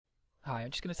Hi,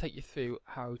 I'm just going to take you through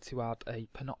how to add a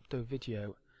Panopto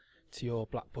video to your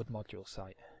Blackboard module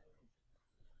site.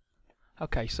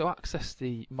 Okay, so access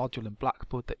the module in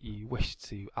Blackboard that you wish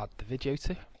to add the video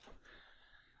to,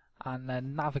 and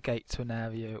then navigate to an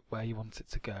area where you want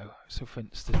it to go. So for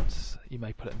instance, you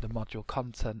may put it under module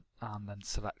content and then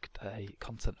select a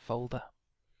content folder.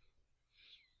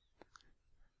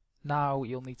 Now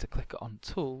you'll need to click on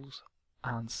Tools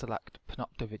and select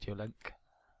Panopto Video Link.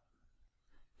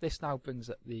 This now brings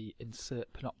up the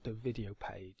Insert Panopto Video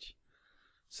page.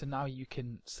 So now you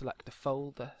can select the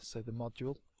folder, so the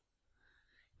module,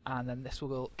 and then this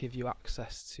will give you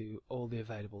access to all the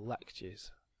available lectures.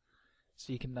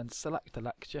 So you can then select the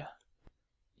lecture.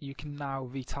 You can now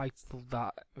retitle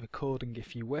that recording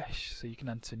if you wish, so you can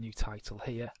enter a new title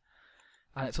here,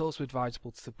 and it's also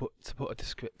advisable to put a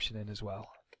description in as well.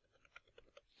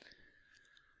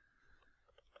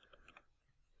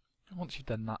 Once you've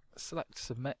done that, select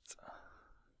Submit,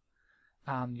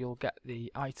 and you'll get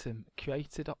the Item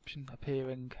Created option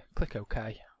appearing. Click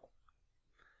OK,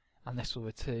 and this will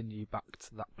return you back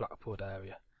to that Blackboard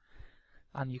area.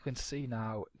 And you can see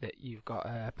now that you've got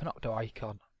a Panopto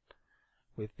icon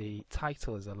with the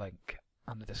title as a link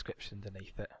and the description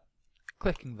underneath it.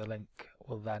 Clicking the link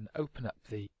will then open up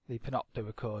the Panopto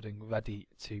recording ready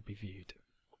to be viewed.